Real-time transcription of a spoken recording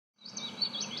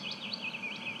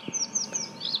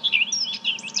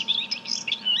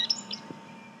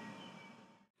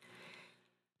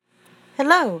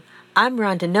Hello, I'm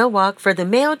Rhonda Nowak for the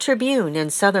Mail Tribune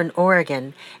in Southern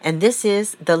Oregon, and this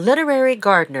is The Literary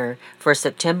Gardener for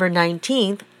September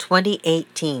 19th,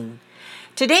 2018.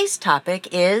 Today's topic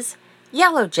is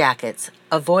Yellow Jackets,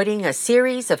 Avoiding a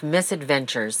Series of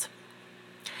Misadventures.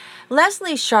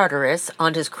 Leslie Charteris,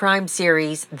 on his crime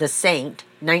series The Saint,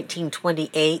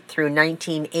 1928 through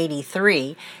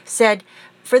 1983, said,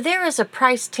 "For there is a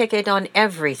price ticket on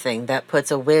everything that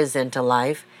puts a whiz into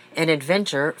life. An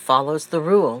adventure follows the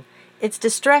rule. It's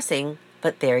distressing,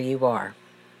 but there you are."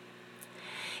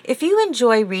 If you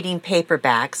enjoy reading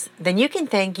paperbacks, then you can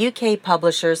thank UK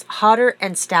publishers Hodder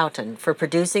and Stoughton for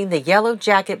producing the Yellow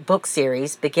Jacket book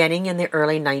series beginning in the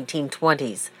early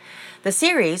 1920s. The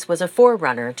series was a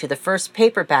forerunner to the first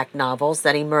paperback novels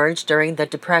that emerged during the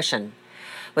Depression.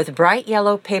 With bright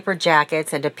yellow paper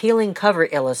jackets and appealing cover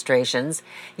illustrations,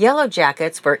 Yellow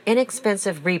Jackets were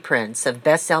inexpensive reprints of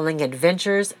best-selling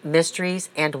adventures, mysteries,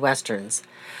 and westerns.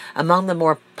 Among the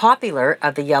more popular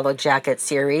of the Yellow Jacket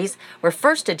series were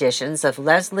first editions of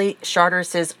Leslie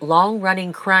Charteris's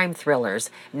long-running crime thrillers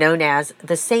known as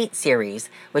the Saint series,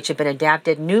 which have been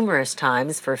adapted numerous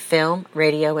times for film,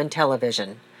 radio, and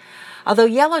television. Although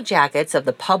Yellow Jackets of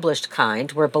the published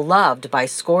kind were beloved by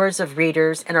scores of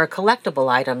readers and are collectible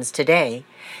items today,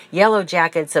 Yellow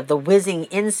Jackets of the whizzing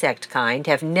insect kind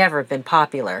have never been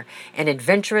popular, and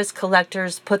adventurous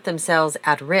collectors put themselves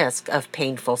at risk of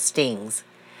painful stings.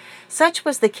 Such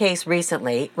was the case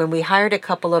recently when we hired a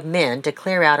couple of men to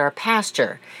clear out our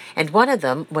pasture, and one of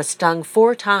them was stung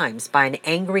 4 times by an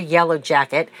angry yellow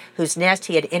jacket whose nest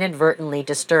he had inadvertently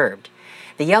disturbed.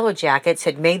 The Yellow Jackets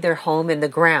had made their home in the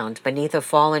ground beneath a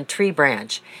fallen tree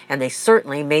branch, and they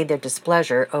certainly made their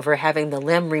displeasure over having the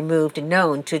limb removed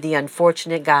known to the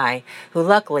unfortunate guy, who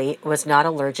luckily was not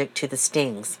allergic to the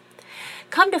stings.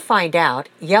 Come to find out,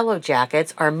 Yellow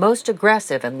Jackets are most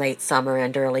aggressive in late summer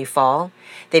and early fall.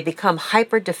 They become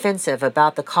hyper-defensive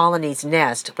about the colony's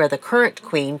nest where the current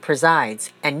queen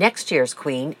presides, and next year's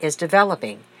queen is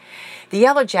developing. The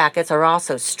Yellow Jackets are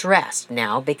also stressed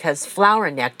now because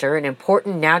flower nectar, an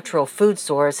important natural food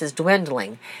source, is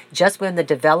dwindling, just when the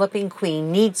developing queen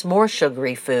needs more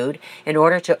sugary food in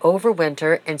order to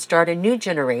overwinter and start a new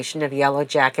generation of Yellow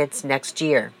Jackets next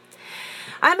year.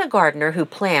 I'm a gardener who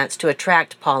plants to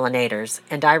attract pollinators,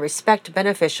 and I respect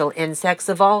beneficial insects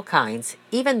of all kinds,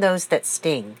 even those that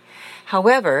sting.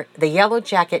 However, the Yellow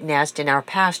Jacket nest in our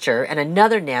pasture and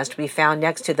another nest we found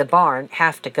next to the barn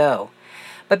have to go.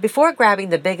 But before grabbing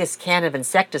the biggest can of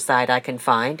insecticide I can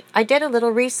find, I did a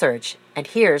little research, and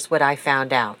here's what I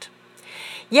found out.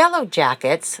 Yellow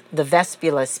Jackets, the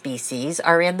Vespula species,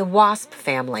 are in the wasp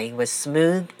family with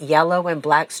smooth yellow and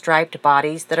black striped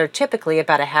bodies that are typically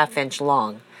about a half-inch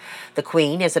long. The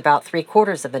queen is about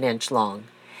 3/4 of an inch long.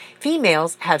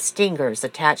 Females have stingers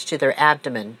attached to their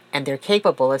abdomen, and they're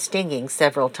capable of stinging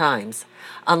several times.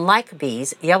 Unlike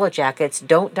bees, Yellow Jackets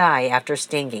don't die after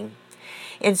stinging.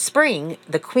 In spring,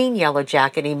 the queen yellow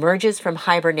jacket emerges from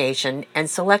hibernation and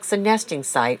selects a nesting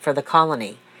site for the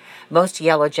colony. Most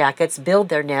yellow jackets build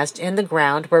their nest in the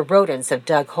ground where rodents have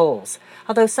dug holes,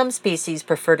 although some species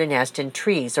prefer to nest in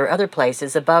trees or other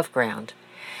places above ground.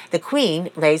 The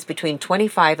queen lays between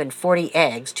 25 and 40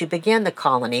 eggs to begin the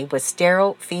colony with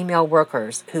sterile female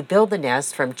workers who build the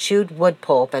nest from chewed wood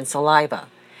pulp and saliva.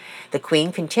 The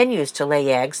queen continues to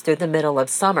lay eggs through the middle of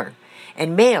summer,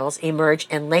 and males emerge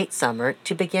in late summer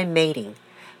to begin mating.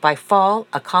 By fall,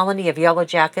 a colony of Yellow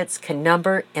Jackets can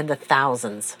number in the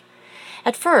thousands.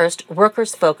 At first,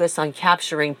 workers focus on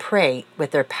capturing prey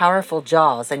with their powerful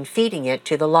jaws and feeding it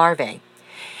to the larvae.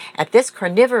 At this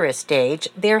carnivorous stage,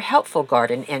 they are helpful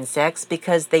garden insects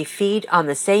because they feed on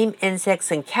the same insects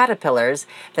and caterpillars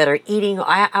that are eating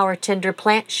our tender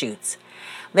plant shoots.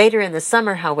 Later in the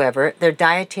summer, however, their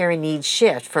dietary needs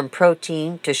shift from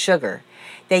protein to sugar.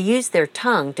 They use their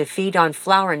tongue to feed on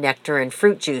flower nectar and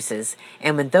fruit juices,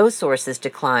 and when those sources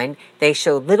decline, they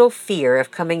show little fear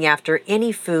of coming after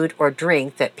any food or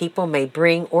drink that people may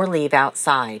bring or leave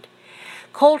outside.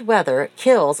 Cold weather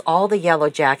kills all the Yellow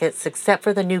Jackets except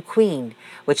for the new queen,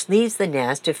 which leaves the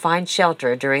nest to find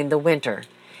shelter during the winter.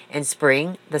 In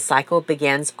spring, the cycle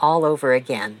begins all over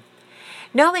again.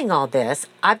 Knowing all this,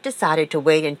 I've decided to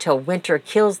wait until winter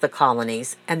kills the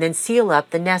colonies and then seal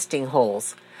up the nesting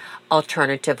holes.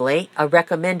 Alternatively, a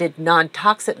recommended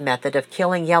non-toxic method of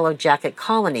killing Yellow Jacket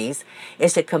colonies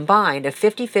is to combine a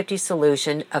 50-50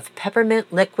 solution of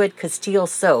peppermint liquid Castile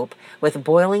soap with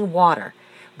boiling water.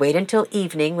 Wait until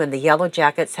evening when the Yellow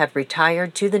Jackets have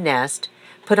retired to the nest,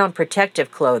 put on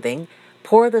protective clothing,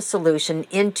 pour the solution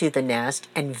into the nest,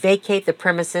 and vacate the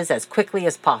premises as quickly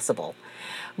as possible.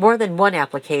 More than one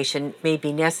application may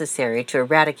be necessary to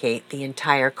eradicate the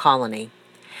entire colony.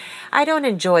 I don't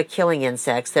enjoy killing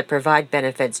insects that provide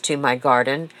benefits to my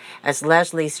garden. As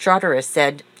Leslie Strotteris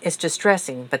said, it's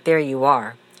distressing, but there you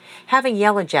are. Having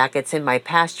yellow jackets in my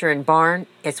pasture and barn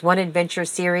is one adventure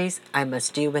series I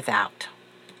must do without.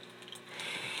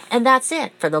 And that's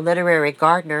it for the Literary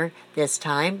Gardener this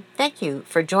time. Thank you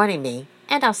for joining me,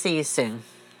 and I'll see you soon.